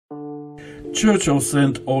Church of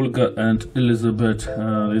St. Olga and Elizabeth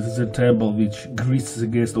is a temple which greets the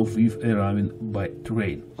guests of Lviv arriving by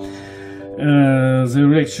train. The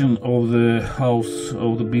erection of the house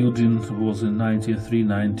of the building was in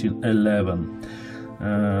 1903-1911.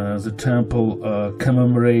 The temple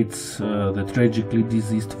commemorates the tragically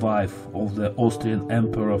deceased wife of the Austrian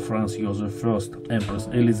Emperor Franz I, Empress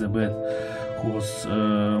Elizabeth, who was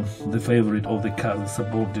the favorite of the cousin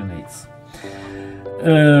subordinates.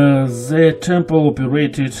 The temple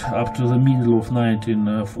operated up to the middle of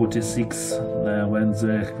 1946, when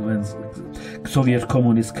the Soviet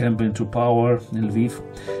communists came into power in Lviv.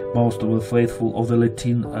 Most of the faithful of the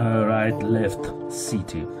Latin rite left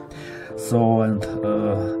city. So, and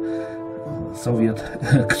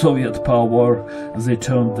Soviet power, they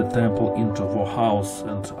turned the temple into a house,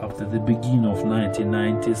 and after the beginning of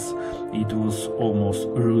 1990s, it was almost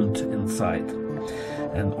ruined inside.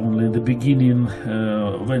 And only in the beginning,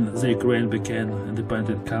 when the Ukraine became an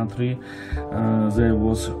independent country, there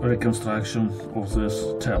was reconstruction of this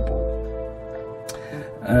temple.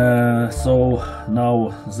 So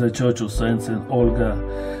now the Church of St. Olga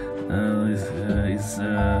is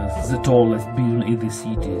the tallest building in the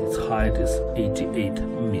city. Its height is 88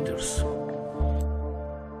 meters.